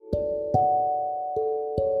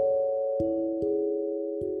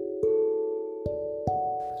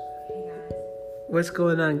What's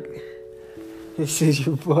going on? This is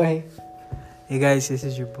your boy. Hey guys, this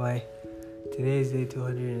is your boy. Today is day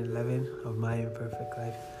 211 of my imperfect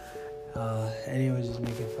life. Anyone was just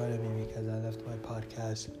making fun of me because I left my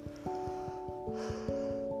podcast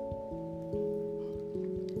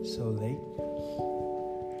so late.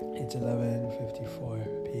 It's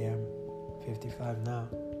 11:54 p.m. 55 now.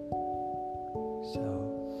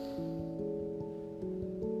 So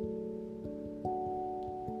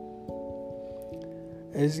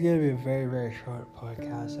it's gonna be a very, very short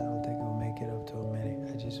podcast. I don't think we'll make it up to a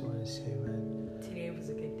minute. I just want to say, man, today was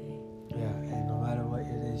a good day. Yeah, and no matter what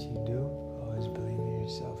it is you do, always believe in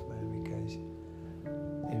yourself, man, because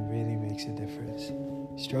it really makes a difference.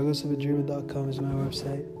 Strugglesofadreamer.com is my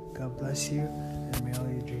website. God bless you, and may all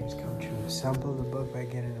your dreams come true. Sample the book by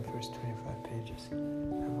getting the first 25 pages.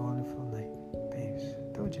 Have a wonderful night. Babes,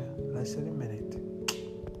 told ya, less than a minute.